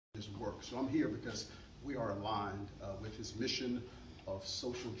his work. So I'm here because we are aligned with his mission of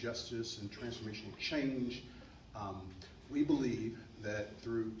social justice and transformational change. We believe that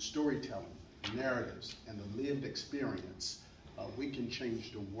through storytelling, narratives, and the lived experience, we can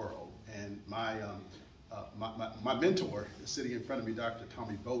change the world. And my mentor is sitting in front of me, Dr.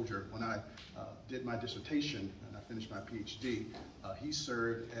 Tommy Boger. When I did my dissertation and I finished my PhD, he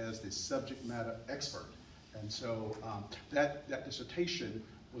served as the subject matter expert. And so that dissertation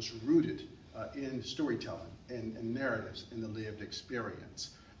was rooted in storytelling and narratives in the lived experience.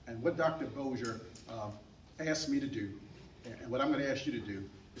 And what Dr. Boger asked me to do, and what I'm going to ask you to do,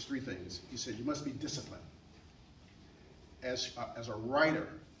 is three things. He said, you must be disciplined. As a writer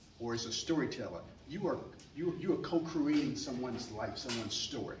or as a storyteller, you are co-creating someone's life, someone's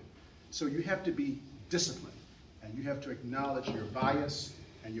story. So you have to be disciplined, and you have to acknowledge your bias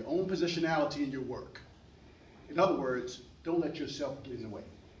and your own positionality in your work. In other words, don't let yourself get in the way.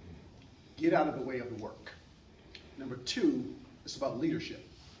 Get out of the way of the work. Number two, it's about leadership.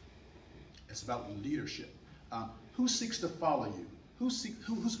 It's about leadership. Who seeks to follow you?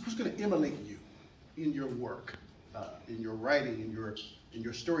 Who's going to emulate you in your work, in your writing, in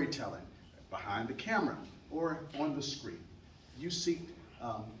your storytelling, behind the camera or on the screen? You seek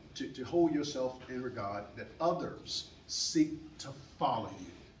to hold yourself in regard that others seek to follow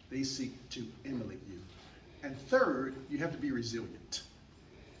you. They seek to emulate you. And third, you have to be resilient.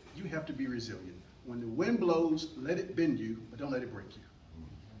 You have to be resilient. When the wind blows, let it bend you, but don't let it break you.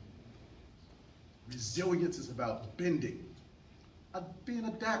 Resilience is about bending, being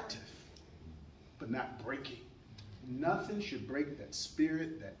adaptive, but not breaking. Nothing should break that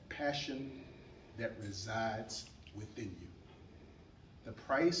spirit, that passion that resides within you. The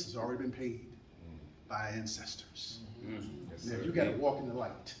price has already been paid by ancestors. Yes, now, you got to walk in the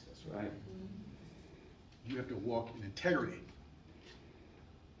light. That's right. You have to walk in integrity.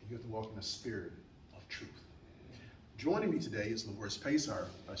 You have to walk in the spirit of truth. Joining me today is LaVorce Pace, our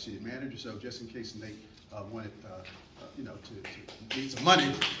city manager. So just in case Nate wanted, to need some money,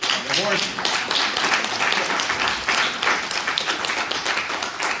 LaVorce.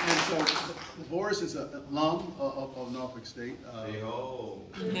 And so LaVorce is an alum of Norfolk State.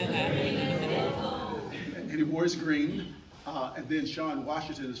 And LaVorce Green. And then Sean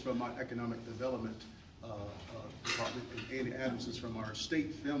Washington is from our economic development department, and Andy Adams is from our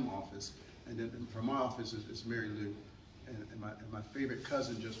state film office. And then from my office is Mary Lou. And my favorite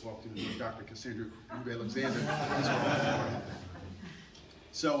cousin just walked in, Dr. Cassandra Alexander.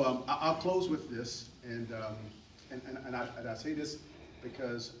 So I'll close with this, and I say this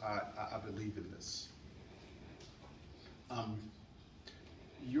because I believe in this.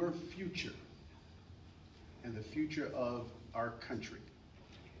 Your future and the future of our country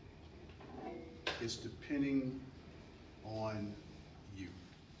is depending on you.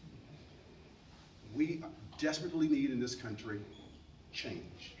 We desperately need in this country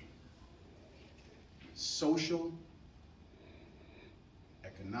change. Social,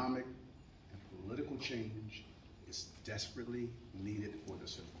 economic, and political change is desperately needed for the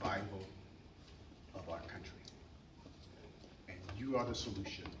survival of our country. And you are the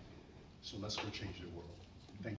solution. So let's go change the world.